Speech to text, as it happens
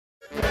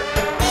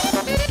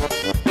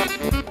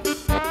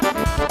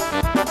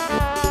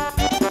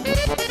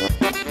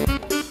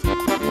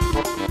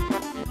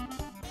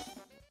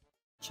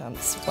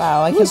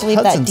Wow, I can't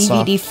believe that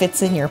DVD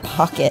fits in your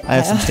pocket. I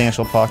have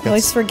substantial pockets. I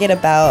always forget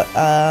about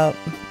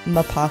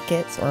my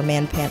pockets or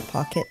man pant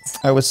pockets.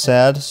 I was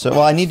sad, so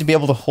well, I need to be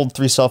able to hold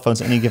 3 cell phones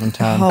at any given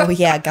time. Oh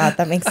yeah, God,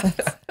 that makes sense.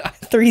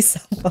 3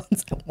 cell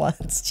phones at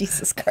once.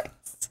 Jesus Christ.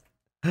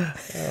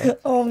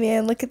 Oh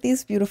man, look at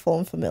these beautiful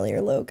and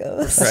familiar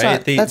logos.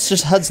 That's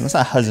just Hudson. That's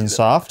not Hudson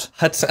Soft.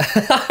 Hudson.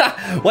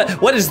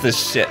 What is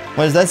this shit?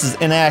 What is this? Is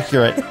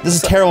inaccurate. This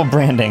is terrible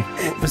branding.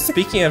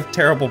 Speaking of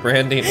terrible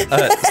branding,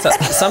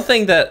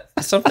 something that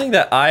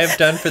I've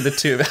done for the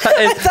tube.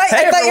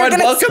 Hey everyone,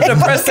 welcome to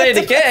Press A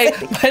to Gay.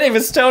 My name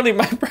is Tony.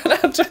 My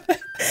pronouns are they.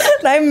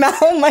 I'm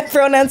Mal. My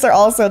pronouns are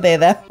also they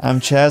them. I'm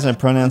Chaz. My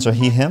pronouns are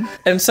he him.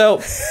 And so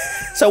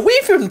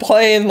we've been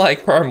playing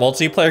like for our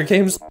multiplayer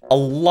games a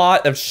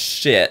lot of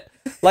shit.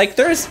 Like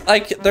there's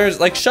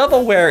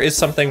shovelware is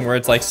something where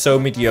it's like so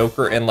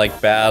mediocre and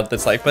like bad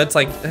that's like, but it's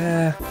like,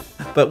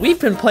 but we've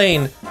been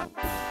playing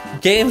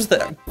games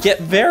that get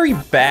very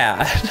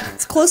bad.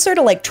 It's closer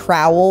to like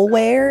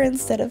trowelware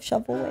instead of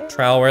shovelware.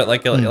 Trowelware,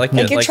 like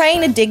you're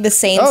trying to dig the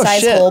same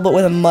size hole but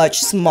with a much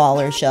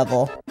smaller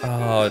shovel.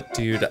 Oh,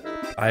 dude,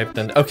 I've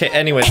done. Okay,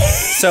 anyways,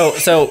 so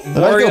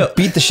Wario go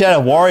beat the shit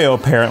out of Wario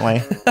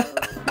apparently.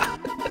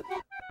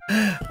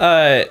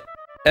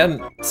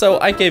 And so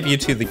I gave you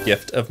two the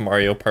gift of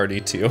Mario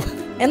Party 2.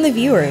 And the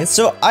viewers.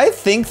 So I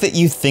think that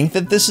you think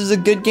that this is a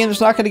good game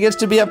that's not going to get us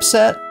to be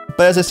upset.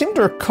 But as I seem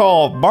to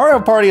recall, Mario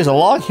Party has a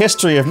long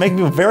history of making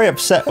people very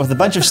upset with a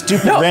bunch of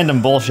stupid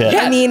random bullshit.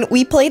 I mean,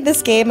 we played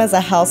this game as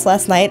a house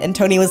last night, and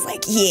Tony was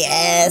like,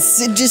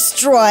 "Yes,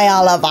 destroy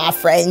all of our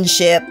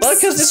friendships."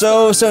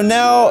 Well, so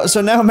now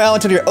Mal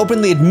and Tony are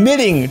openly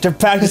admitting to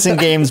practicing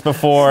games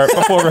before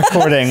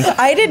recording.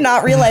 I did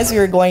not realize we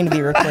were going to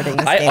be recording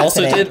this game I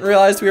also today. didn't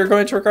realize we were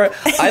going to record.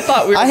 I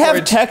thought we were. I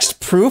have text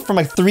proof from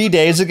like 3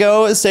 days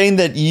ago saying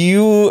that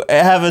you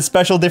have a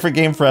special different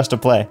game for us to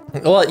play.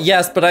 Well,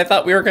 yes, but I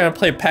thought we were going to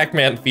play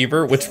Pac-Man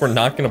Fever, which we're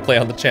not going to play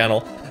on the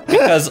channel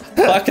because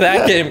fuck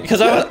that game.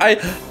 Because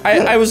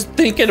I was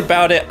thinking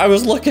about it. I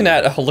was looking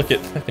at look at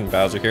fucking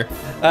Bowser here.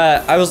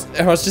 I was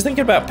just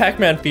thinking about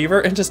Pac-Man Fever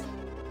and just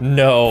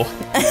no.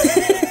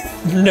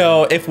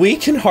 No, if we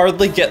can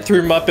hardly get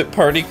through Muppet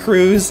Party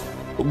Cruise,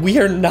 we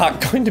are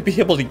not going to be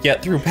able to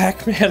get through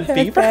Pac-Man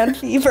Fever. Pac-Man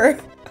Fever.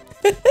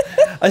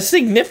 A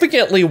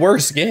significantly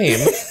worse game.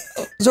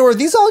 So are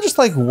these all just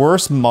like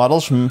worse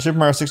models from Super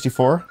Mario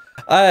 64?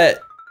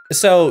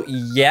 So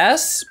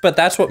yes, but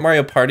that's what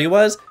Mario Party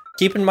was.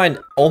 Keep in mind,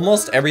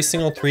 almost every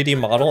single 3D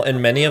model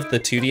and many of the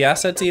 2D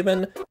assets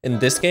even in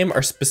this game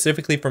are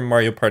specifically from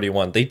Mario Party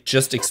 1. They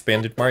just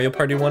expanded Mario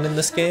Party 1 in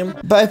this game.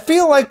 But I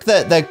feel like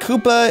that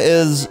Koopa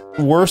is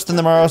worse than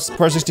the Mario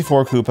Party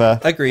 64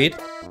 Koopa. Agreed.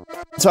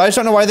 So I just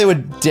don't know why they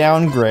would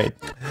downgrade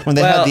when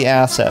they had the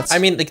assets. I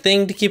mean, the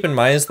thing to keep in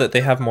mind is that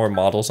they have more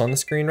models on the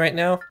screen right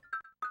now,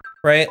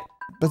 right?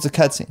 That's a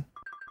cutscene.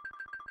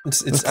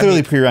 It's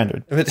clearly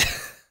pre-rendered.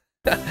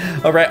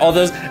 All right, all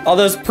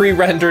those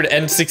pre-rendered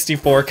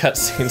N64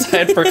 cutscenes.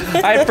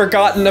 I had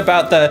forgotten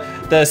about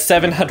the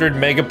 700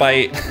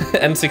 megabyte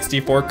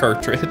N64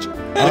 cartridge.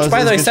 Which,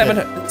 by the way,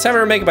 700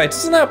 megabytes,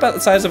 isn't that about the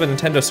size of a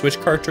Nintendo Switch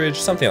cartridge?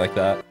 Something like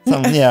that.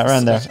 Yeah,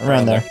 around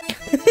there.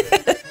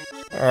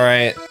 All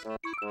right.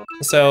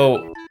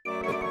 So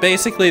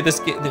basically,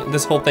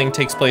 this whole thing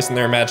takes place in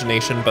their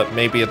imagination, but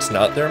maybe it's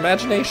not their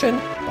imagination.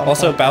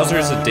 Also,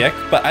 Bowser's a dick,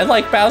 but I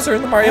like Bowser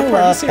in the Mario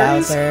Party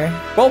series.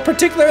 Bowser. Well,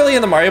 particularly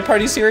in the Mario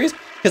Party series,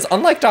 because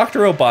unlike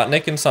Dr.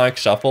 Robotnik in Sonic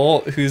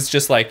Shuffle, who's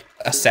just like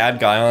a sad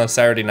guy on a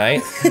Saturday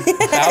night,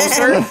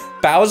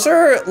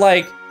 Bowser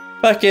like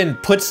fucking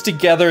puts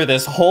together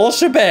this whole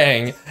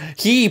shebang.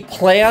 He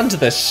planned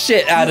the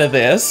shit out of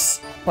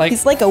this. Like,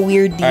 he's like a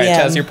weird DM. All right,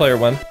 Chaz, you're player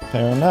 1.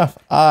 Fair enough.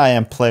 I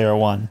am player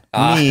 1.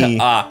 Me.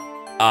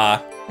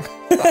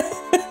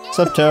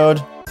 Sup, Toad?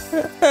 All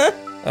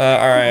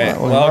right.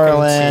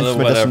 Welcome to the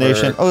whatever.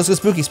 Destination. Oh, let's go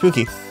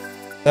spooky.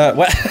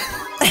 What?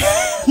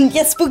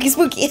 Yeah, spooky.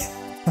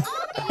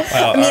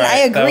 Wow, I mean, I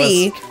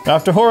agree.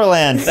 Off to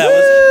Horrorland. That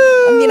was.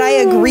 I mean, I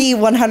agree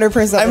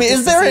 100%. I mean,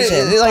 is there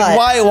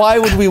why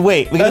would we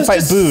wait? We can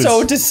fight Booze.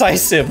 So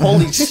decisive.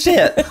 Holy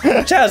shit,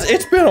 Chaz!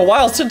 It's been a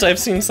while since I've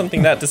seen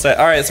something that decisive.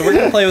 All right, so we're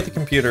gonna play with the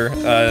computer.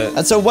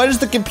 And so, what is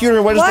the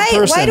computer? What is the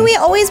person? Why do we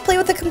always play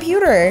with the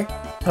computer?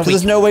 Because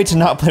there's no way to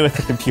not play with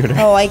the computer.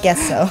 Oh, I guess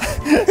so.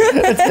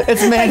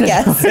 it's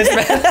mandatory.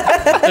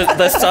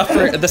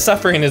 The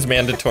suffering is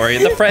mandatory.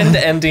 The friend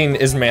ending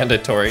is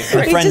mandatory.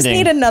 We just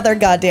need another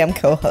goddamn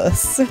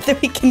co-host so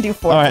that we can do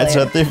 4 Alright,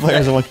 so 3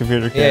 players and 1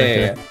 computer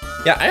character.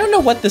 Yeah, I don't know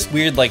what this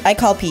weird, like... I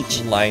call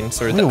Peach. Line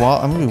sort of...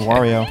 I'm gonna be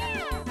Wario.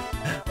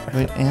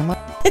 Wait, am I?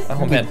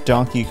 Oh, man.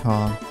 Donkey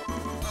Kong.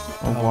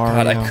 Oh,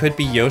 God, I could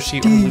be Yoshi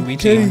or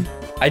Luigi.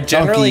 I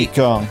generally...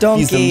 Donkey Kong.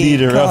 He's the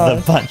leader of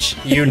the bunch.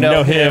 You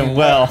know him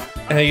well.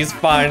 And he's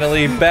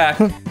finally back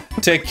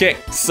to kick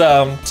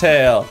some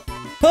tail.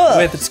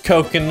 With its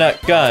coconut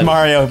gun.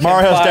 Mario's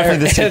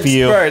definitely the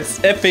CPU.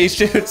 Spurts. If he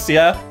shoots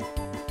ya,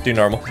 do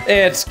normal.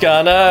 It's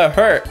gonna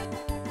hurt.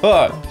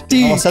 I'll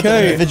set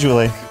them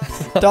individually.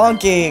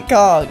 Donkey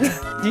Kong.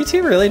 you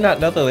two really not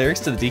know the lyrics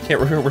to the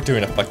DK? We're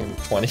doing a fucking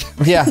 20.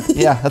 Yeah,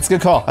 that's a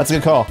good call. That's a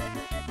good call.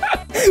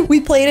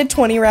 We played a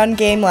 20-round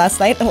game last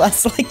night. It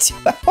lasted like 2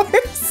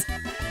 hours.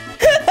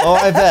 Oh,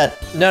 I bet.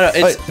 No,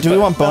 it's. Wait, do we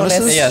want bonuses?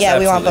 Bonus. Yes, Yeah,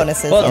 we want absolutely.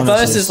 bonuses. Well, Yeah. the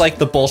bonus is like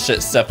the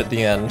bullshit stuff at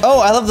the end. Oh,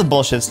 I love the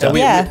bullshit stuff.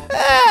 Yeah.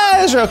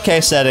 Those are okay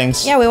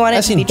settings. Yeah, we want it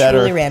I've to seen be better.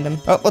 truly random.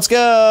 Oh, let's You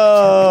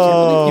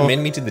go. made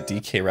me do the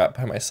DK rap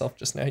by myself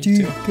just now. You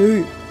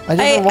too. I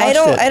never watched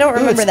don't- it. I don't Ooh,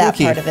 remember it's that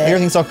spooky. part of it.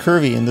 Everything's all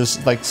curvy and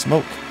there's like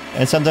smoke.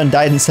 And something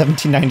died in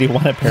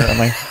 1791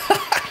 apparently.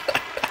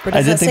 Or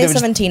I does did it think say it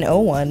was-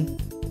 1701?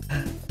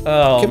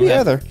 Oh, Could be man.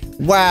 either.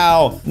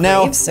 Wow.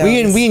 Now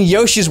Gravestones. we in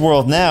Yoshi's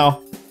world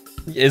now.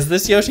 Is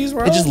this Yoshi's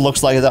World? It just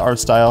looks like the art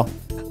style.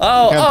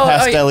 oh, Kind of oh,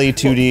 pastel-y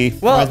 2D.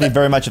 well, Reminds me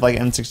very much of like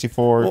N64.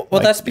 Well,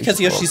 like, that's because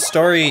Yoshi's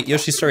Story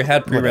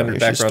had pre-rendered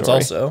Yoshi's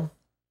backgrounds Story. also.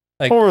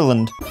 Like,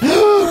 Portland.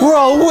 We're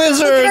all Look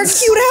at our wizards.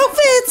 cute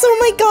outfits! Oh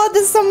my god,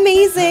 this is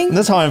amazing!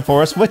 This haunted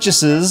forest,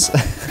 witches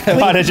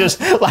want to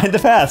just line the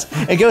paths.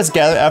 It goes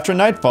gather after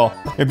nightfall.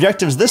 Your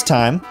objectives this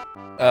time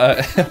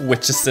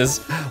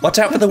witches. Watch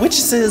out for the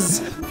witches.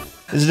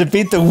 is to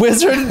defeat the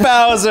wizard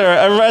Bowser,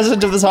 a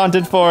resident of this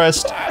haunted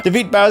forest.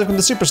 Defeat Bowser from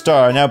the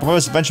superstar. Now, before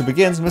this adventure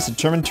begins, we must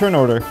determine turn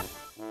order.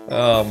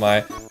 Oh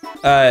my.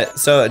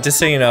 So just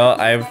so you know,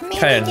 I've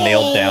kind of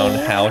nailed down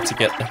how to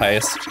get the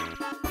highest.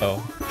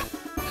 Oh.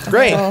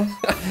 Great. Oh.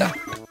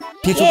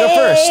 Peach will go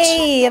first.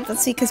 Yay!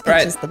 That's because Peach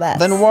Right. is the best.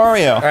 Then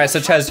Wario. All right. So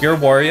Chaz, you're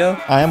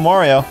Wario, I am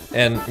Wario.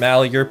 and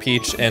Mal, you're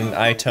Peach, and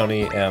I,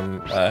 Tony,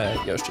 am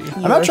Yoshi.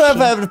 I'm not sure if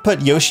I have to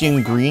put Yoshi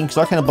in green because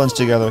that kind of blends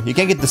together. You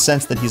can't get the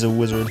sense that he's a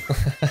wizard.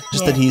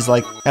 Just that he's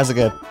like has like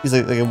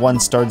a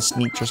one-starred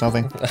Sneech or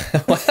something.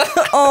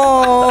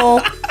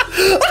 Oh,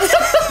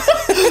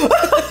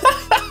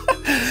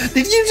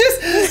 Did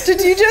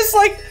you just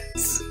like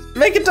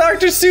make a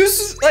Dr.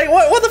 Seuss? Like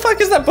what the fuck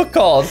is that book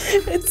called? I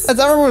don't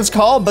remember what it's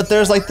called, but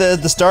there's like the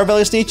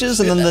Starbelly Sneeches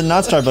and then the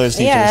not Starbelly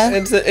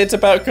Sneeches. Yeah. It's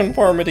about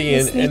conformity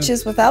and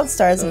Sneeches without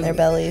stars in their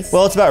bellies.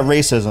 Well, it's about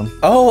racism.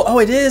 oh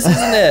it is,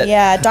 isn't it?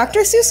 Yeah,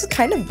 Dr. Seuss is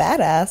kind of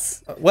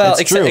badass. Well,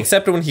 It's true.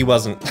 except when he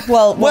wasn't.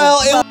 Well,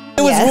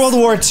 It was yes. World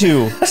War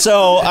II,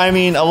 so I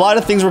mean, a lot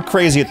of things were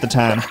crazy at the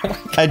time.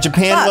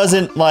 Japan Fuck.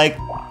 wasn't like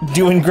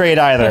doing great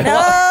either.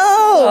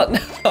 No!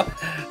 No,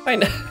 I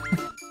know.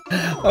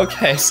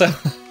 Okay, so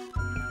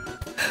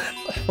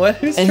what?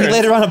 Who's And he turn?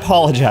 later on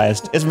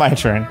apologized. It's my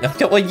turn.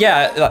 Okay, well,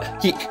 yeah,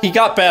 he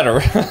got better.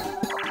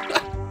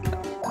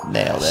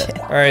 Nailed it.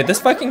 All right, this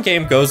fucking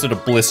game goes at a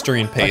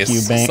blistering pace.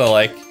 you, Bank. So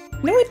like,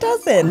 No, it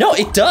doesn't. no,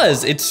 it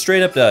does. It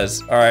straight up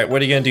does. All right,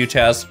 what are you gonna do,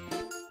 Chaz?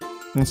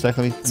 It's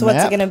definitely So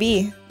what's it gonna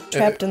be?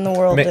 Trapped in the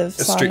world ma- of a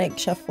stre- Sonic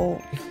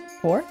Shuffle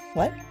 4?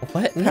 What?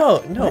 What?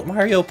 No,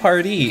 Mario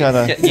Party. You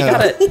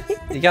gotta-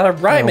 gotta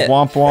rhyme it.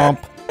 Womp womp.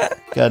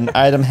 Got an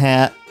item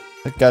hat.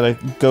 I got a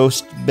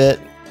ghost bit.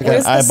 I got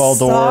Where's an eyeball the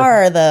door.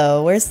 star,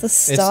 though? Where's the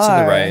It's to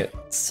star? the right.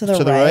 It's to the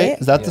To the right?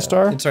 Is that the Yeah,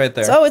 star? It's right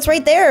there. Oh, it's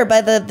right there by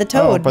the Oh,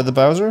 toad. by the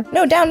Bowser?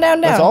 No, down.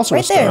 That's also a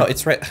right star. there. No,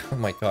 it's right. Oh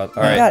my god. All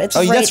Oh my right. god, it's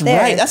Oh, right that's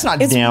there. right. That's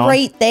not it's down.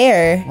 right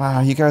there.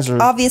 Wow, you guys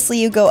are Obviously,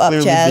 you go up,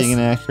 clearly Jazz. being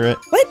inaccurate.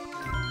 What?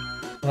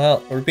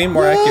 Well, we're being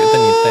more accurate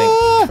than you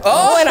think.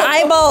 Oh, an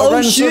eyeball. Oh, Oh, right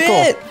in a circle.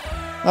 shit.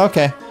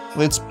 Okay,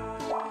 let's.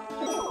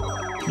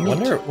 I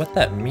wonder what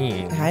that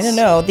means. I don't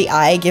know. The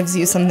eye gives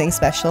you something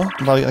special.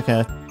 Probably like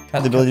the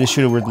ability to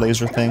shoot a weird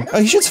laser thing. Oh,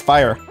 he shoots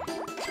fire.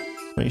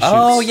 When he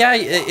Oh shoots. yeah,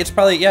 it's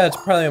probably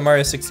a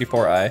Mario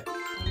 64 eye.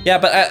 Yeah,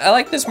 but I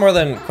like this more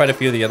than quite a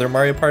few of the other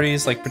Mario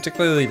parties, like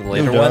particularly the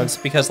later Dog. ones,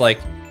 because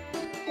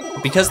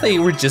they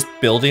were just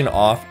building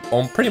off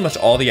pretty much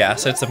all the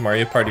assets of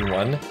Mario Party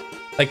 1.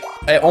 Like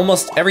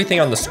almost everything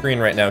on the screen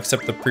right now,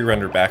 except the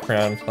pre-rendered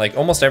background, like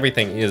almost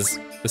everything is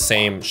the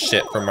same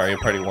shit from Mario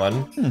Party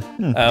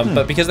 1.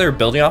 But because they were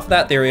building off of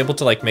that, they were able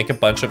to like make a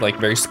bunch of like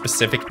very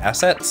specific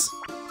assets,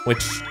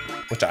 which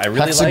I really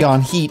like.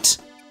 Hexagon Heat.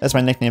 That's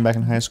my nickname back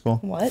in high school.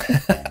 What?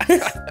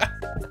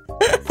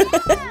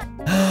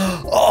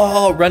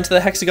 Oh, run to the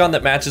hexagon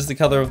that matches the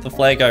color of the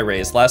flag I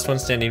raised. Last one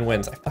standing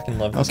wins. I fucking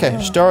love this. Okay,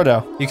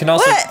 Stardo. You can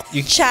also What?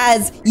 you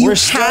Chaz, you We're have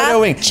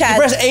stardoing. Chaz, You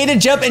press A to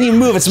jump and you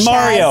move. It's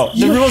Mario. The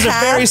you rules are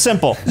have- very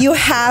simple. You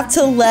have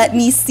to let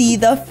me see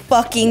the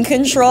fucking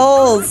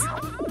controls.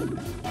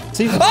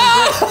 See?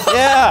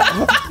 Yeah.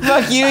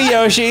 Fuck you,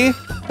 Yoshi.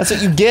 That's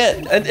what you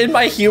get. and in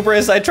my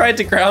hubris, I tried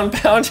to ground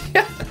pound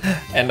him,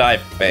 and I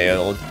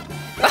failed.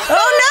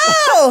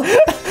 Oh no!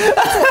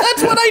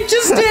 That's what I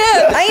just did.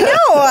 I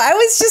know. I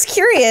was just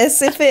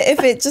curious if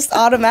it just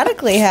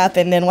automatically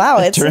happened, and wow,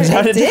 it Turns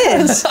out it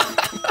did. does.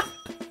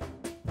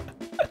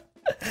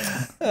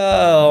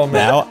 Oh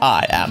man. Now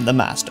I am the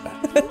master.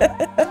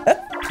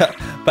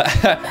 But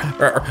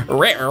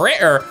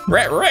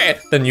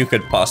than you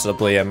could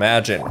possibly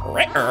imagine. All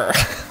right.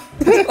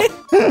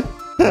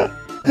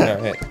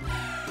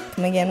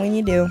 Come again when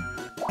you do.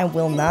 I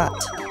will not.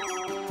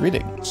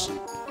 Greetings.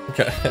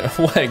 Okay.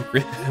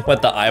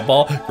 What the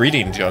eyeball?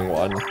 Greetings, young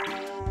one.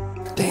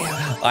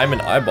 Damn. I'm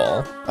an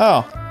eyeball.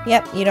 Oh,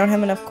 Yep, you don't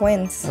have enough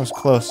coins. that was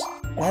close.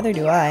 Neither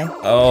do I.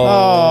 Oh,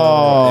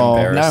 Oh,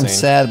 embarrassing. now I'm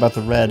sad about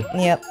the red.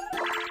 Yep.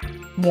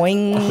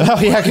 Boing. Oh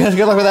yeah, good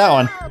luck with that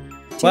one.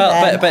 Well,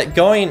 bad. but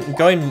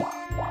going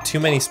too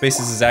many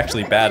spaces is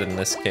actually bad in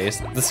this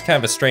case. This is kind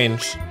of a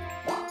strange,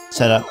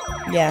 Setup.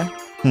 Yeah.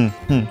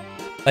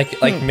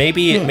 like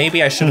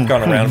maybe I should have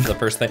gone around for the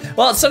first thing.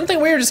 Well, it's something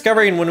we were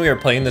discovering when we were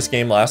playing this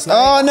game last night.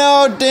 Oh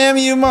no, damn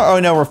you, Oh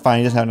no, we're fine.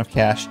 He doesn't have enough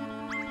cash.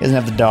 He doesn't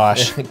have the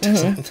dosh.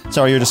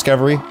 Sorry, your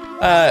discovery.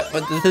 But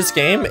this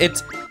game,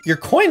 your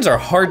coins are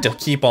hard to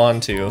keep on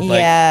to. Like,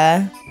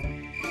 Yeah.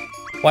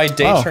 why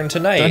day turn to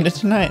night? Turned it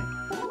tonight.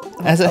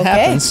 As it Okay.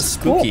 happens.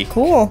 Spooky.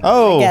 Cool.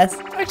 Oh. I guess.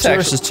 It's 2 actually,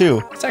 versus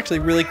 2. it's actually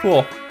really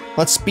cool,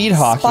 Let's speed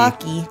hockey.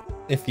 Spocky.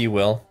 if you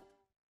will.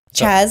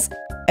 Chaz,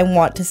 I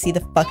want to see the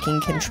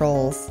fucking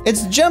controls.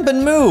 It's jump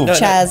and move. No,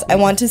 Chaz, I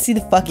want to see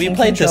the fucking We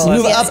played this.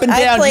 controls. Move up and I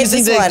down played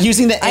using this one.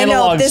 using the I know,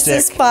 analog this stick.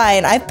 is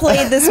fine. I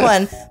played this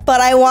one, but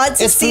I want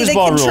to It's see the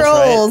foosball rules, right?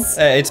 controls.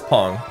 It's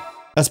Pong.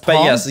 That's But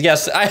Pong? yes,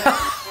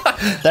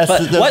 That's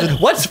but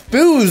what's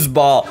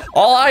foosball?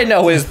 All I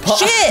know is Pong.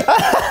 Shit!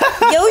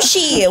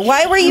 Yoshi,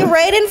 why were you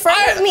right in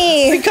front of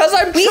me? Because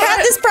We had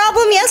this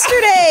problem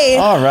yesterday.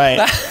 All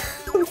right.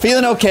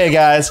 Feeling okay,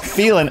 guys.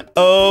 Feeling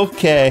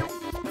okay.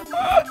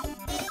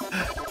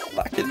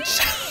 Fucking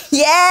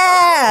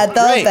Yeah,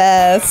 the Great.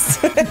 best.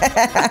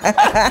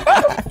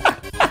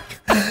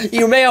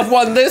 You may have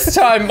won this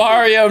time,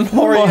 Mario.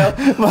 Mario,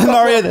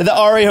 the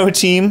Ario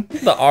team.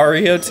 The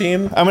Ario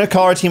team. I'm gonna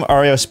call our team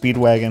Ario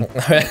Speedwagon.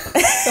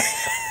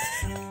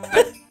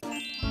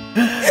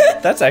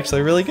 That's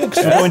actually really good.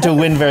 We're going to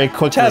win very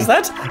quickly. Chaz,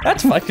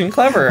 that's fucking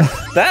clever.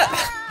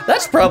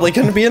 That's probably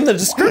going to be in the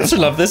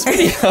description of this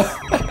video.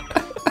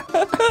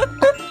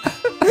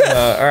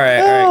 All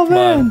right, come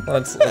on.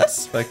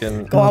 Let's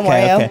fucking. Go on,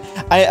 Wario.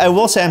 Okay. I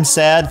will say I'm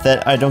sad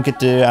that I don't get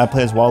to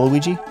play as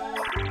Waluigi.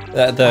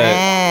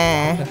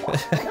 Ah.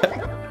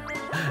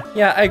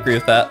 Yeah, I agree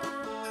with that.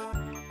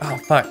 Oh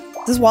fuck.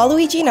 Does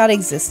Waluigi not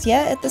exist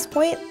yet at this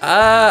point?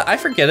 I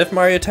forget if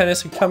Mario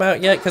Tennis had come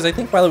out yet because I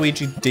think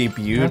Waluigi Want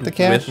debuted the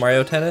cash? with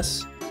Mario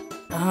Tennis.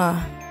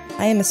 I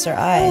am Mr.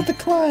 Oh, I.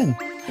 decline.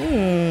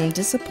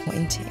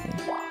 Disappointing.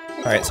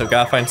 All right, so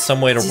gotta find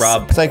some way to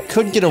rob. Because I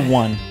could get a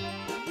 1.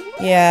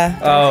 Yeah.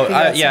 Oh, figure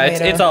out yeah,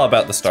 some way it's to- all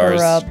about the to stars.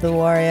 rob the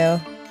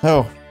Wario.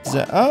 Oh. Is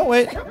that, oh,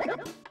 wait.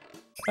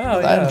 Oh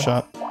Item yeah.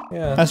 shop.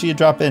 Yeah. I see you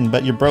drop in,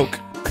 but you're broke.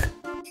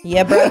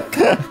 Yeah, broke.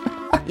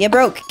 You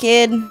broke,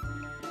 kid.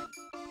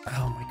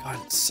 Oh my god,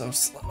 it's so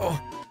slow.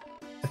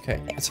 Okay,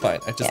 it's fine.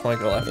 I just want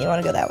to go left. You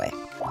want to go that way.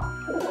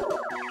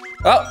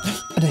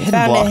 Oh! And a hidden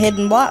Found block. a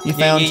hidden block. You Yeah,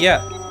 found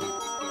yeah.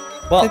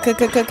 Well,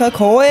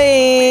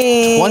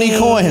 Coins. 20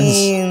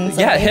 coins.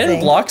 yeah, hidden Amazing.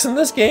 blocks in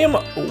this game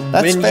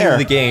win fair. you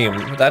the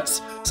game.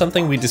 That's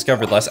something we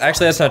discovered last.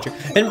 Actually, that's not true.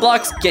 Hidden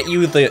blocks get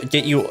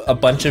you a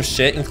bunch of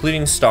shit,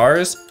 including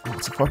stars,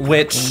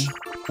 which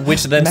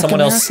then Mecha someone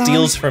else Marathon?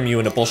 steals from you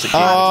in a bullshit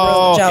game.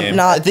 Oh, Jump, game.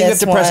 not I think you have this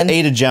to press one.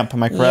 A to jump,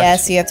 am I correct?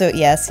 Yes, you have to.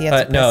 Yes, you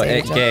have to. No, press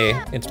A to jump.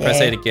 gay. It's press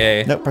Gay. A to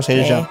gay. No, press A to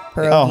Okay, jump.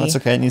 pierogi. Oh, that's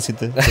okay. I need to see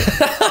the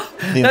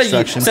No,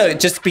 instructions. so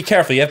just be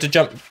careful. You have to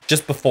jump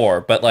just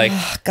before, but like,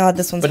 God,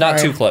 this one's but not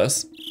hard. too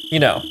close. You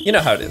know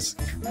how it is.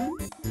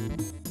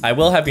 I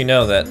will have you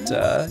know that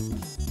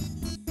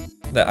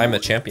that I'm a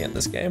champion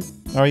this game.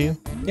 Are you?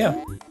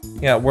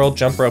 Yeah, world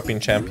jump roping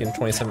champion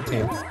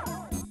 2017.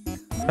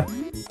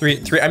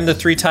 I'm the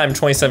 3-time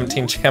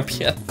 2017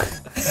 champion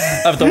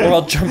of the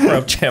world jump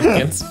rope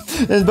champions.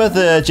 It's both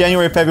the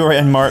January, February,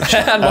 and March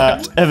And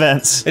March.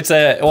 events. It's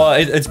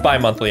it's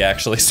bi-monthly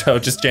actually, so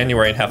just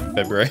January and half of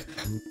February.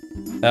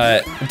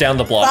 Down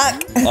the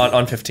block Fuck.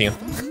 on 15th.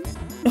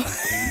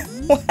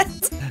 What?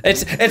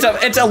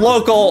 It's a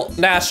local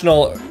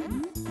national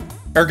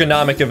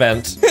ergonomic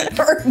event.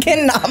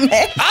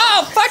 Ergonomic.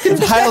 Oh fucking!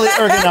 It's highly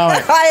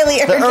ergonomic. Highly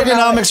The ergonomic.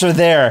 ergonomics are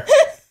there.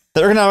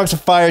 The ergonomics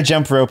of fire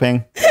jump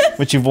roping,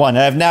 which you've won.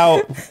 I have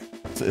now.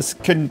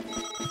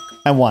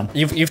 I won.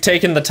 You've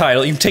taken the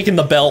title. You've taken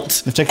the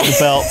belt. I've taken the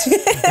belt.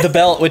 The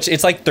belt, which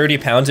it's like 30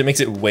 pounds. It makes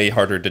it way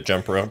harder to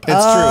jump rope. It's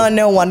Oh, true.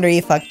 no wonder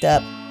you fucked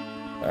up.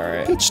 All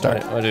right. Good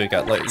start. What do we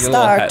got? Like, your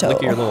little hat. Look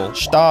at your little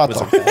Start.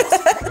 wizard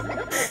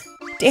hat.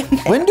 Damn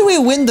it. When do we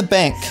win the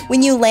bank?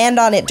 When you land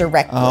on it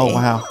directly. Oh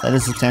wow, that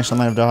is a substantial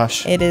amount of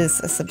dosh. It is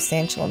a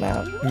substantial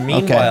amount.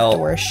 Meanwhile,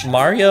 Dorsch.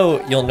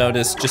 Mario, you'll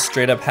notice, just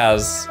straight up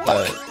has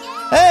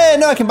Hey,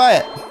 no, I can buy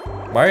it.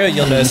 Mario.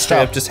 You'll notice straight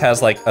Stop. up just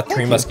has like a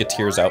Three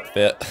Musketeers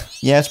outfit.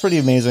 Yeah, it's pretty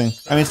amazing.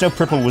 I mean, it's no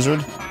purple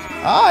wizard.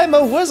 I'm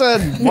a wizard,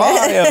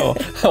 Wario.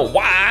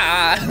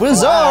 Wow!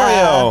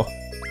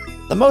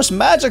 Wizario, the most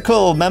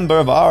magical member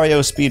of Ario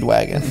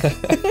Speedwagon.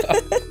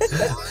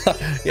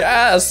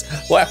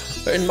 Yes. Well,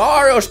 in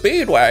Mario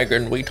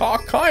Speedwagon, we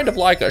talk kind of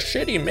like a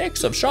shitty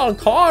mix of Sean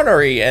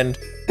Connery and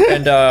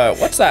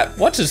what's that?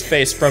 What's his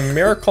face from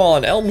Miracle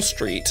on Elm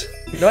Street?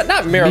 No,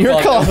 not Miracle.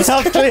 Miracle on on Elm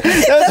Elm Street. Street.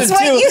 That's Those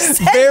what are you two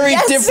said very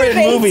different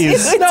yesterday,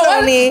 movies. too, No,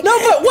 Tony. no,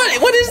 but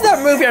what is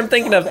that movie I'm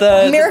thinking of?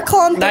 The Miracle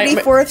on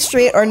Nightma- 34th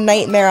Street or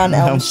Nightmare on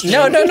Elm Street.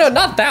 No,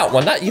 not that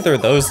one. Not either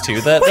of those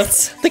two.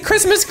 The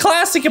Christmas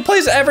classic. It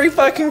plays every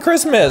fucking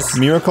Christmas.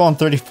 Miracle on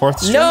 34th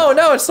Street. No,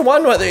 it's the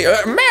one with the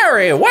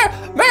Mary. Where,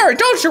 Mary?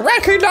 Don't you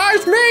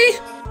recognize me?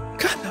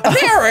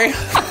 Mary!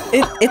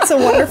 It's a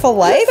Wonderful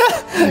Life?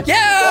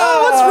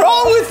 Yeah! What's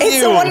wrong with you?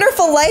 It's a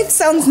Wonderful Life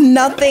sounds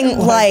nothing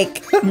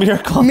like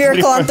Miracle on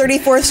Miracle on 34th.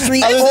 34th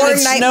Street Other than or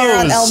it Nightmare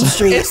on snows. Elm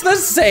Street. It's the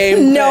same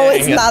thing. No,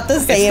 it's not the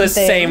same It's the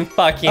thing. same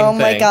fucking Oh thing.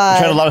 my god.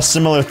 Tried a lot of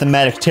similar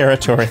thematic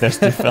territory, those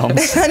two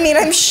films. I mean,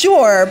 I'm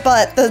sure,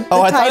 but the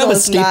Oh, I thought it title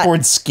was is not. Skateboard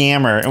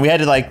Scammer, and we had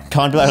to like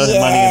contribute the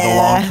money in the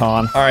long Yeah.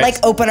 con. All right. Like,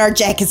 open our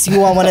jackets, you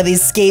want one of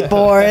these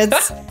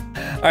skateboards.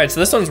 All right, so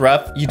this one's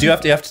rough. You do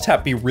have to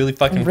tap B really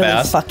fucking Really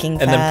fast.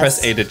 fucking And then press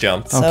fast. A to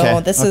jump. So Okay,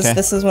 this okay.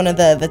 is one of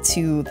the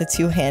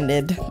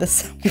two-handed.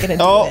 This I'm gonna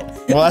do Oh, it.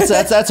 well,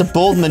 that's a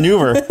bold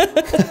maneuver.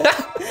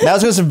 That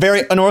was going some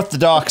very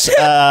unorthodox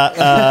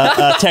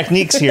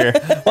techniques here.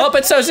 Well,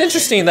 but so it's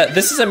interesting that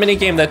this is a mini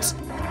game that's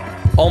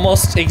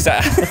almost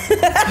exact.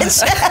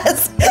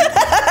 Yes.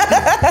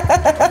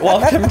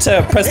 Welcome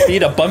to press B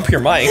to bump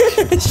your mic.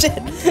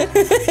 Shit.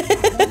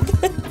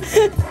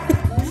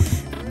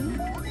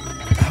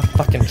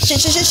 Fucking Shit.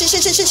 Shit. Shit. Shit.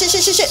 Shit. Shit. Shit. Shit.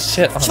 Shit. Shit.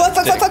 shit. on Fuck.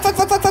 Fuck. dick. Fuck. Fuck.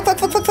 Fuck. Fuck.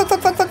 Fuck. Fuck. Fuck.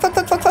 Fuck. Fuck. Fuck. Fuck.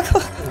 Fuck. Fuck. Fuck.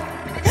 Fuck.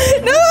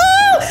 No!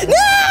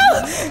 No!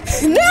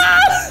 No!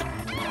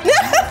 No!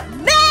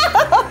 No!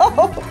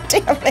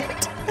 Damn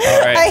it!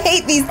 right. I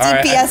hate these All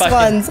right, I DPS fucking-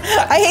 ones.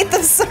 I hate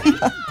them so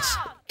much.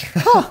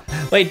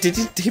 Wait, did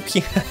you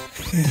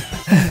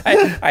DPS?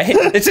 I hate.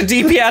 It's a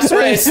DPS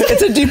race.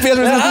 It's a DPS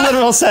in the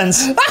literal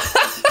sense.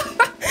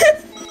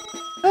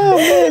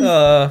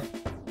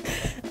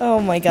 Oh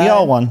my god. We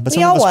all won, but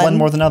some of us won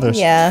more than others.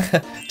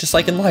 Yeah. Just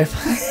like in life.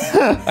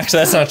 Actually,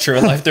 that's not true.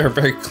 In life, there are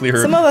very clear.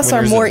 Some of us are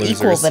winners more and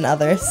equal losers. than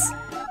others.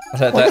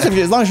 That- Well, I that- guess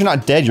as long as you're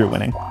not dead, you're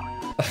winning.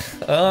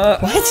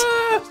 What?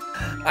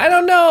 I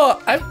don't know.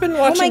 I've been How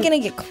am watching. I gonna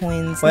get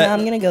coins? What? No,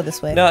 I'm gonna go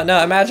this way. No,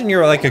 imagine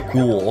you're like a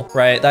ghoul,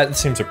 right? That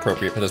seems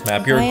appropriate for this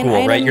map. You're a I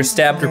ghoul, right? don't You're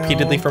stabbed know.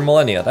 repeatedly for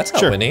millennia. That's not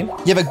Sure. winning.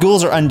 Yeah, but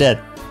ghouls are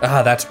undead.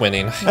 Ah, that's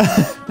winning.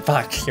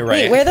 Fuck, you're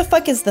right. Wait, where the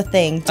fuck is the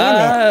thing?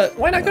 Damn it.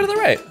 Why not go to the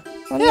right?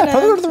 I'm Yeah,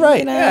 probably go to the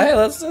right. Yeah, hey,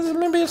 let's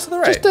maybe it's to the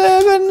right. Just go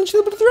ahead and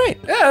shoot it to the right.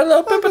 Yeah, a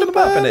little bit of a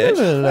bumping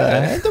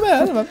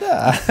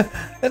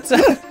It's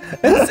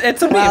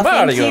a me, Wow,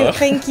 Mario.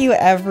 thank you,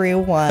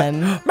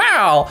 everyone.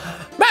 Mal,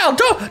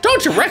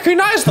 don't you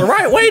recognize the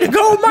right way to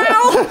go,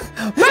 Mal?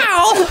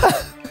 Mal.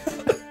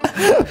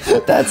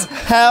 That's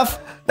half,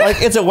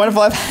 like, It's a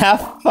Wonderful Life,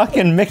 half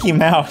fucking Mickey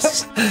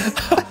Mouse.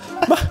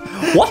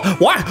 What?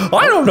 Why?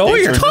 I don't know what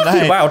Thanks you're for talking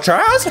tonight. about,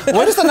 Charles.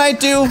 What does the night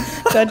do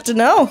Good to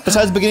know.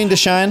 besides beginning to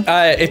shine?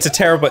 It's a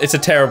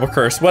terrible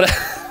curse. What?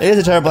 It is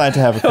a terrible night to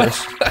have a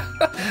curse.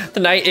 The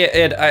night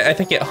I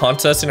think it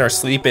haunts us in our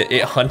sleep.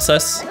 It hunts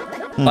us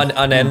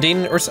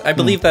unending, or I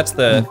believe that's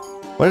the.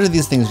 What do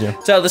these things do?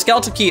 So the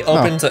skeletal key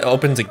opens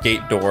a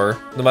gate door.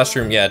 The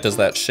mushroom, yeah, it does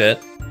that shit.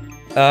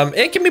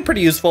 It can be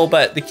pretty useful,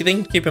 but the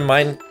thing to keep in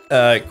mind,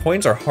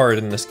 coins are hard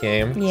in this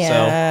game.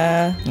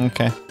 Yeah.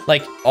 Okay. So,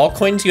 like, all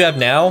coins you have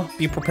now,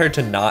 be prepared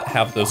to not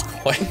have those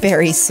coins.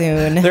 Very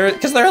soon.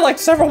 Because there are like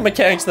several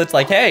mechanics that's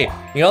like, hey,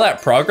 you know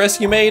that progress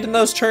you made in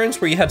those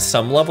turns where you had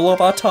some level of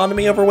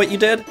autonomy over what you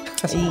did?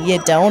 You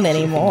don't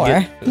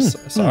anymore.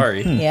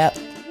 Sorry. Yep.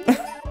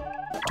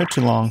 Took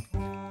too long.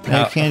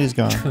 Now your candy's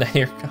gone. Now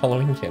your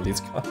Halloween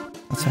candy's gone.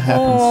 That's what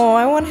happens. Oh,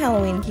 I want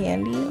Halloween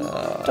candy.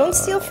 Don't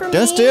steal from me.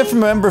 Don't steal from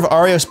a member of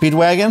Ario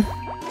Speedwagon.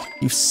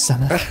 You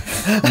son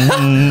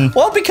of.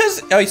 Well, because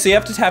so you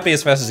have to tap A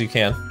as fast as you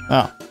can.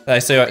 Oh.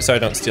 So I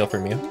don't steal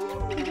from you.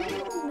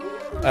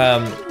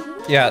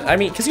 Yeah, I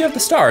mean, because you have the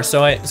star,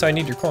 so I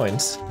need your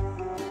coins.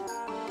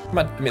 Come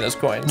on, give me those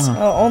coins.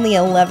 Oh, only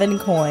 11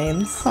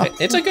 coins.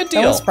 It's a good That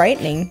deal. was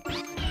frightening.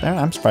 There,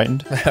 I'm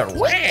frightened.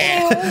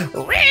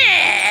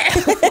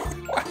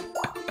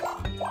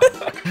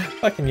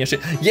 Fucking Yoshi.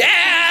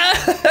 Yeah!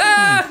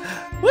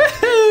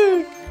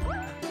 Woohoo!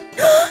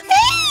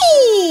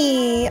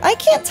 Hey! I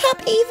can't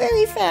tap A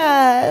very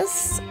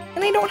fast.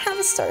 And I don't have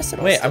a star, so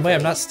don't Wait, steal I'm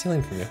from not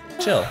stealing from you.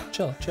 Chill.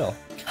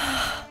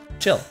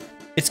 Chill.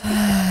 It's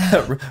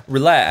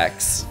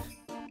relax.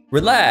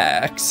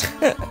 Relax.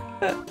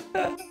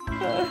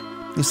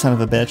 You son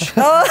of a bitch.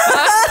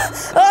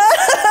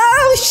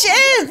 Oh,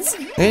 shit!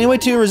 Any way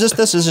to resist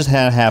this is just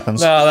how it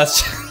happens. No,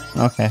 that's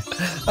Okay.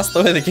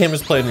 the way the game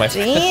is played, my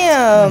friend.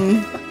 Damn.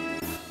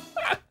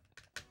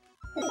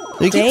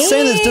 You keep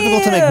saying that it's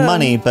difficult to make Damn.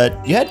 money, but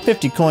you had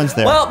 50 coins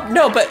there. Well,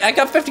 no, but I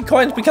got 50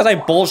 coins because I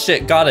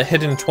bullshit got a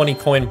hidden 20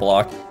 coin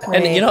block. And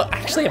Right. you know,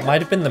 actually it might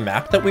have been the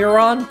map that we were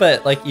on,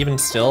 but like even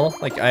still,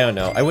 like I don't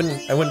know. I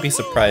wouldn't be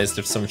surprised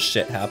if some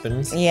shit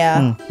happens.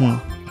 Yeah.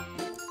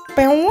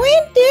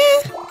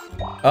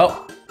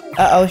 Oh.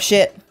 Uh-oh,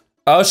 shit.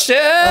 Oh shit!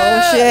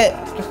 Oh, shit.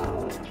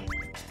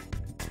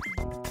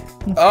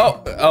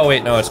 Oh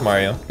wait, no, it's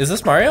Mario. Is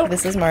this Mario?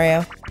 This is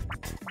Mario.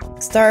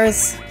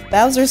 Stars.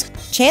 Bowser's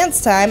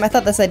chance time. I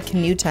thought that said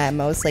canoe time.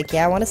 I was like,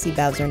 yeah, I want to see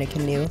Bowser in a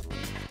canoe.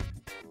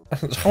 I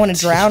want to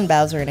drown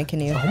Bowser in a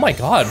canoe. Oh my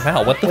god,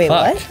 Mal, what the Wait,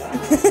 fuck?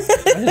 what? What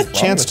is wrong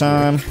Chance with you?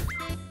 time.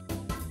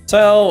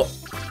 So,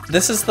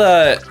 this is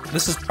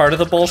part of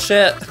the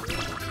bullshit.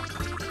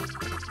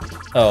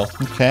 Oh,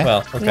 Okay.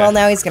 well, okay. Well,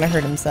 now he's gonna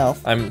hurt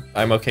himself I'm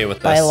okay with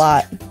this. by a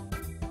lot.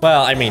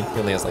 Well, I mean, he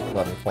only has like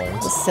 11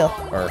 coins. Still.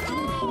 Or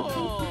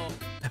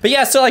But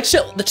yeah, so like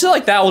shit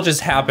like that will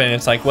just happen.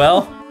 It's like,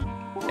 well,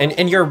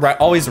 and you're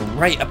always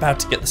right about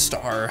to get the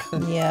star.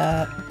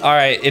 Yeah. All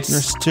right, it's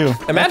There's two.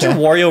 imagine Okay.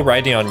 Wario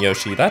riding on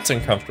Yoshi. That's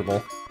uncomfortable.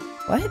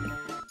 What?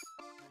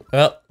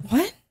 Well,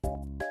 What?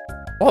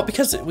 well,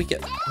 because we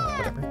get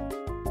whatever.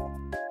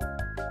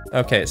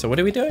 Okay, so what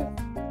are we doing?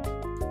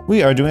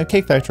 We are doing a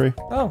cake factory.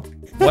 Oh,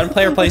 one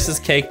player places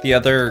cake, the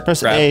other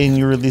Press grab A and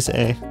you release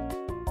A.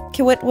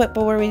 Okay, what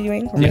were we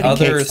doing? We're the making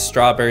other cakes.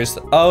 strawberries.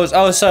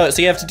 Oh, so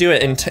you have to do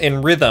it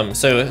in rhythm.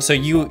 So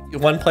you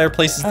one player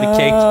places the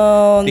cake.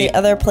 Oh, and the- the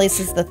other place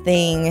is the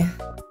thing.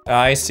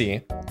 I see.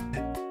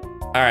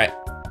 All right,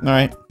 All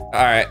right. all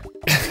right.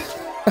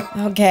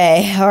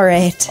 Okay, all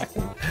right.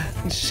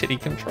 Shitty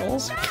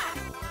controls.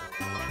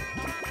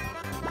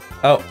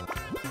 Oh.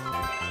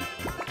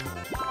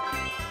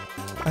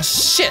 Oh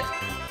shit.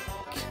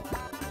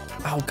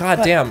 Oh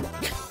goddamn.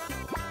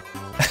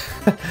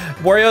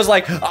 Wario's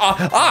like, oh,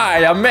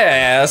 I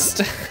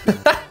missed.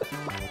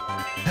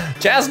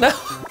 Jazz, no.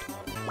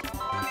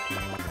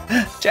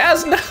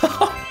 Jazz, no.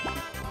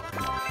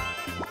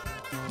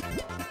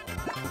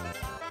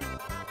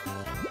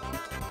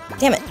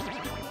 Damn it.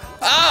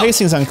 Oh.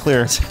 Pacing's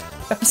unclear.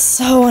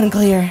 So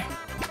unclear.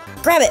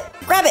 Grab it.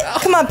 Grab it.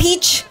 Come on,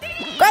 Peach.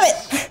 Grab it.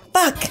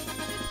 Fuck.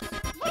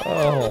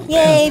 Oh.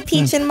 Yay,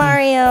 Peach and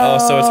Mario. Oh,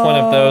 so it's one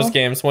of those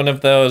games. One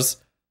of those.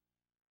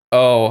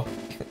 Oh,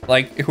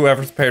 like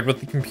whoever's paired with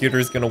the computer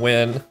is gonna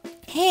win.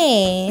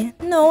 Hey,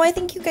 no, I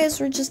think you guys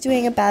were just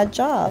doing a bad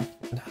job.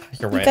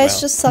 You're right. You guys Mal.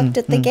 just sucked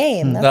at the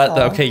game. That's all.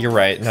 Okay, you're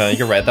right. No,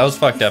 you're right. That was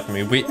fucked up of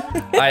me.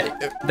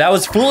 That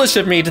was foolish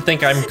of me to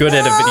think I'm good at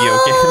a video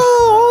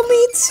Oh,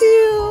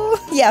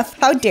 me too. Yeah,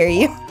 how dare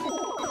you?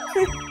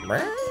 game.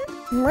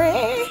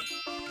 Meh.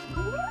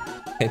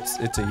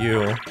 It's a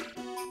you.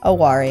 A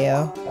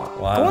Wario.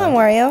 Wow. Go on,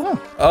 Wario.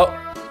 Oh,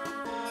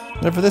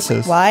 Whatever this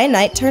is. Why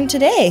night turn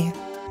today?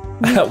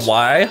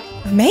 why?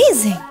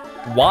 Amazing.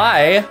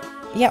 Why?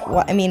 Yeah,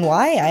 I mean,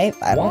 why?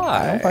 I don't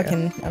Why?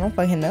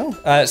 fucking know.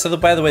 So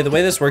by the way, the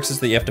way this works is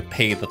that you have to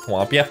pay the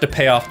thwomp. You have to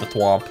pay off the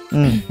thwomp.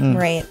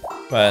 Right.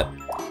 But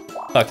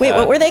fuck Wait, that.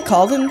 what were they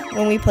called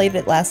when we played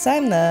it last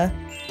time? The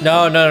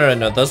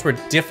No. Those were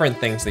different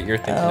things that you're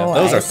thinking Oh, of.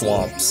 Those I are see.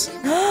 thwomps.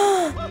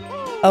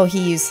 Oh, he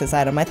used his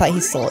item. I thought he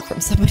stole it from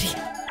somebody.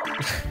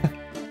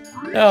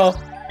 No.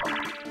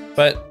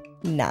 But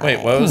Nah.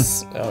 wait, what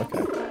was? Oh,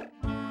 okay.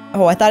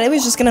 Oh, I thought it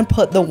was just gonna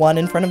put the 1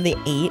 in front of the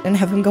 8 and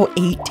have him go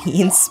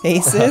 18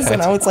 spaces,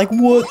 and I was like,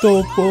 what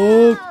the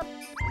fuck?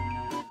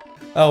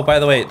 Oh, by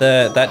the way,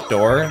 that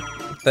door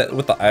that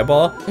with the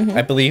eyeball, Mm-hmm.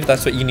 I believe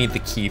that's what you need the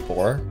key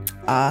for.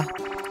 Ah,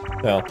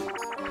 No.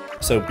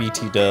 So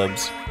BT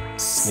dubs,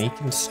 sneak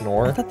and I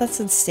snore. thought that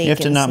said steak. You have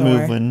to and not snore.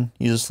 move when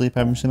he's asleep,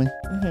 I'm assuming.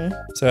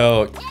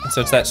 So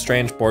it's that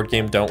strange board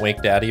game Don't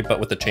Wake Daddy, but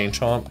with a chain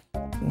chomp.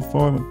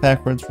 Forward,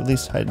 backwards,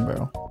 release, hide and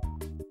barrel.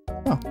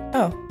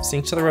 Oh,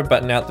 Sneak to the red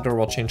button out the door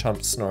while chain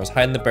chomp snores.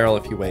 Hide in the barrel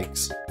if he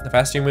wakes. The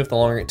faster you move, the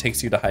longer it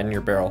takes you to hide in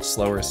your barrel.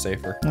 Slower is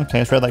safer.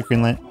 Okay, it's red light,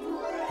 green light.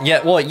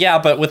 Yeah, well, yeah,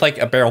 but with like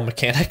a barrel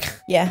mechanic.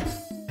 yeah.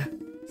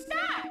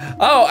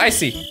 Oh, I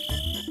see.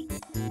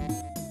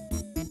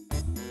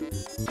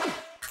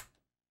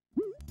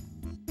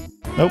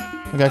 Nope,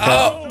 I got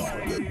caught. Oh!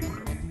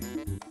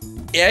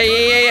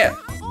 Yeah.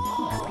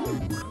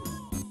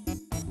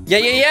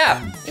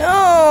 Yeah.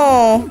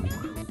 No.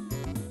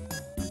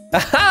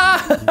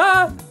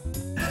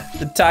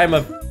 The time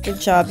of. Good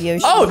job,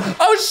 Yoshi.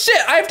 Oh shit!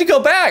 I have to go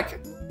back.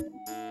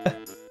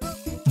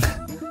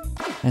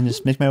 And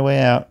just make my way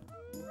out.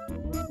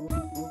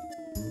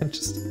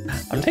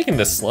 I'm taking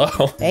this slow.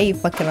 Hey, you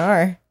fucking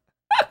are.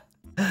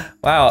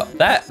 Wow,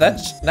 that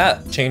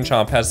chain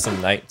chomp has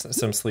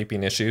some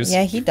sleeping issues.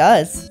 Yeah, he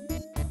does.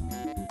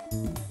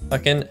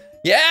 Fucking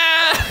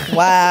yeah!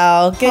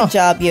 Wow, good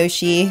job,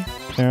 Yoshi.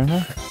 Fair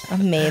enough.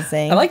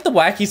 Amazing. I like the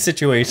wacky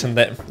situation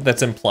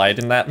that's implied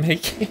in that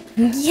making.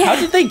 Yeah. How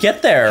did they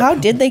get there? How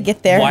did they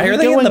get there? Why are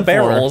they in going the for?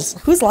 barrels?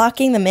 Who's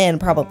locking them in?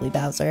 Probably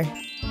Bowser.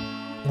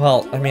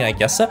 Well, I mean, I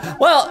guess so.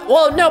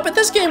 Well, no, but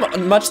this game,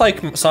 much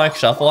like Sonic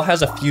Shuffle,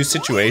 has a few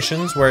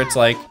situations where it's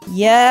like,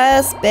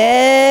 Yes,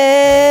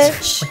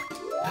 bitch.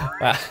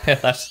 wow,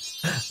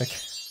 that's okay.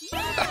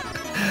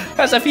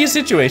 Has a few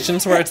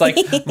situations where it's like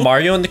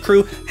Mario and the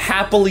crew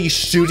happily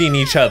shooting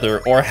each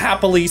other or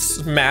happily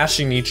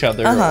smashing each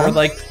other or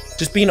like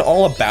just being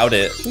all about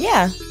it.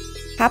 Yeah.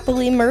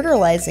 Happily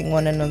murderizing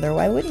one another.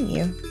 Why wouldn't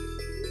you?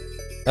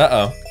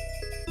 Uh-oh.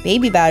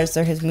 Baby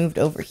Bowser has moved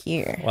over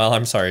here. Well,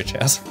 I'm sorry,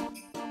 Chaz.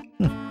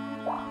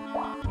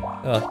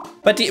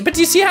 But do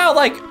you see how,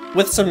 like,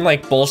 with some,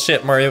 like,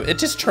 bullshit Mario, it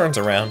just turns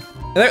around.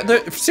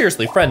 They're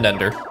seriously, friend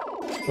ender.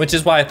 Which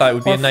is why I thought it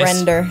would be Or a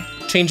nice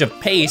friender. change of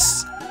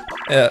pace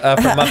from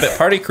Muppet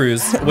Party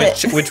Cruise,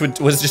 which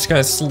was just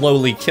gonna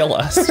slowly kill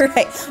us.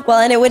 Right. Well,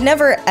 and it would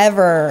never,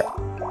 ever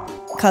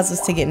cause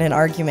us to get in an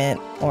argument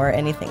or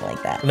anything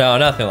like that. No,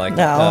 nothing like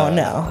No,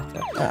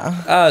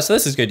 that. no. So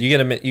this is good. You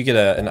get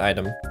an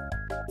item.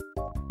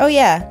 Oh,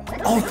 yeah.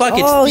 Oh fuck!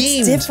 Oh, It's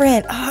it's themed.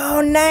 different.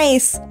 Oh,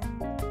 nice.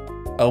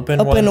 Open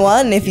Open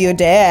one if you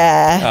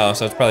dare. Oh,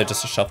 so it's probably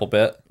just a shuffle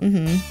bit.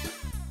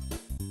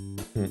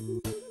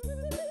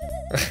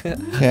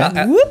 Okay.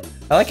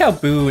 I like how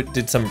Boo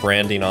did some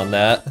branding on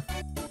that.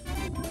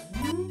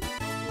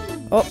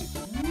 Oh,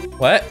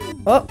 What?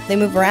 oh, they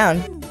move around.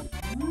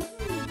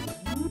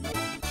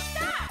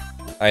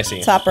 I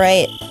see. Top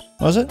right.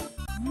 Was it?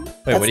 Wait,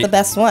 That's what do the you?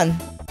 best one.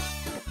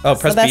 Oh,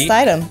 It's the press best B.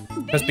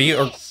 item. Press B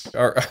or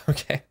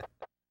okay.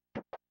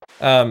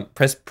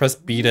 Press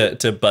B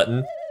to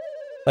button.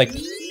 Like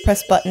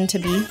Press button to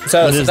B.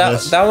 so What is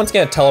this? that one's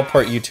gonna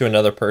teleport you to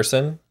another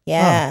person.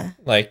 Yeah.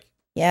 Like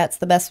Yeah, it's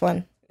the best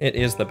one. it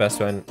is the best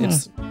one.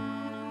 It's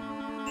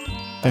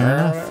Fair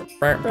enough.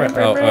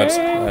 oh,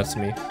 that's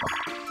me.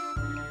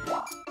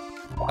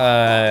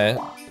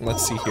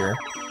 Let's see here.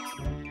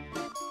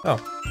 Oh,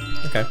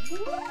 okay.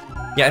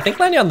 Yeah, I think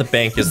landing on the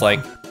bank is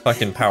like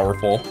fucking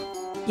powerful.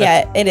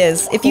 Yeah, it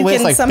is. If you Well,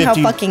 can it's like somehow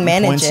 50 fucking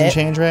manage points and it.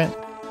 change, right?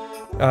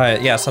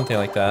 Yeah, something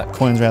like that.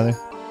 Coins, rather.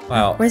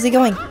 Wow. Where's he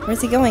going?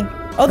 Where's he going?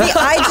 Oh, the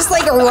eye just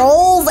like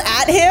rolls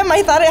at him.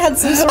 I thought it had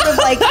some sort of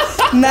like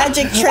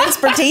magic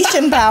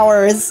transportation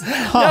powers.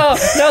 No,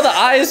 the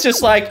eye is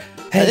just like,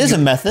 hey, That is a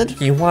method.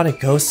 you want to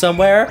go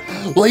somewhere?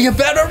 Well, you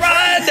better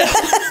run!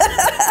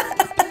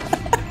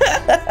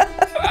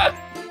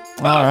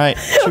 All right.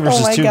 2 versus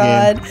Oh my 2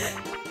 god. game.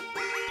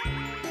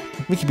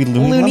 We could be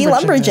Looney, Looney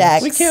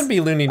Lumberjacks. We can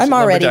be loony I'm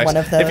already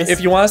lumberjacks. one of those. If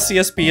you want to see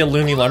us be a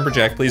loony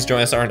lumberjack, please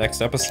join us on our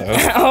next episode.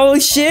 Oh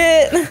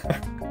shit.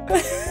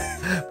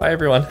 Bye,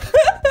 everyone.